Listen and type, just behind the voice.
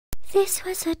This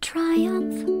was a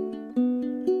triumph.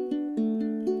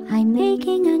 I'm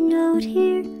making a note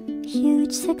here,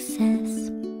 huge success.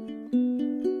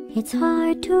 It's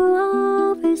hard to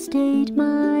overstate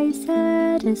my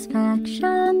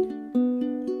satisfaction.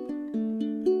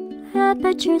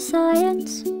 Aperture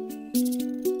science.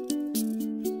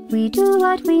 We do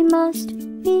what we must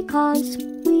because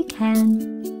we can.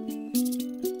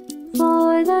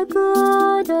 For the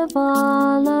good of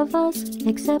all of us,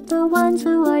 except the ones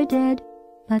who are dead.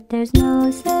 But there's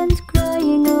no sense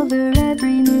crying over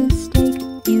every mistake.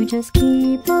 You just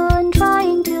keep on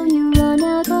trying till you run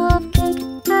out of cake.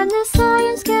 And the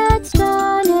science gets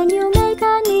done and you make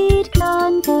a neat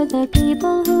gun for the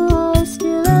people who are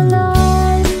still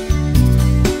alive.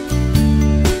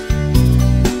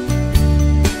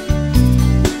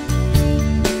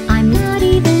 I'm not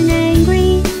even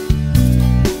angry.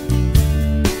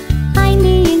 I'm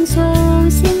being so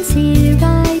sincere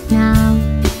right now.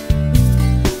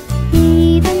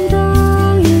 Even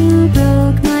though you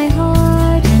broke my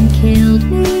heart and killed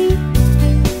me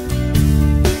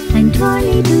and tore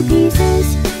me to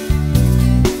pieces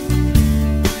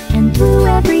and threw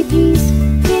every piece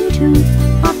into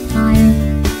a fire.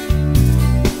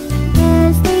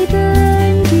 As they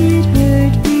burned, it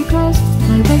hurt because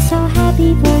I was so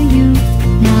happy for you.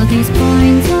 Now these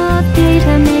points of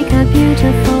data make a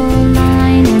beautiful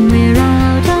line, and we're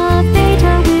out of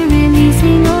data, we're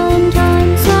releasing on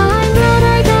time. So I'm glad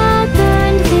I got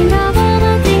burned. Think of all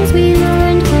the things we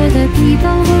learned for the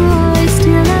people who are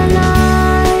still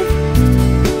alive.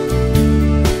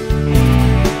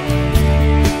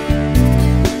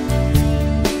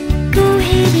 Go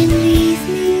ahead and leave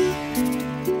me.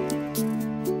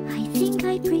 I think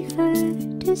I prefer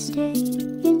to stay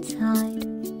inside.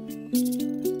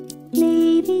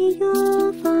 Maybe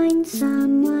you'll find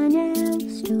someone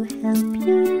else to help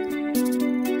you.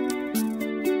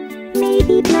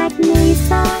 Maybe Black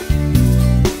Mesa.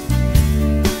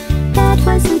 That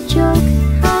was a joke.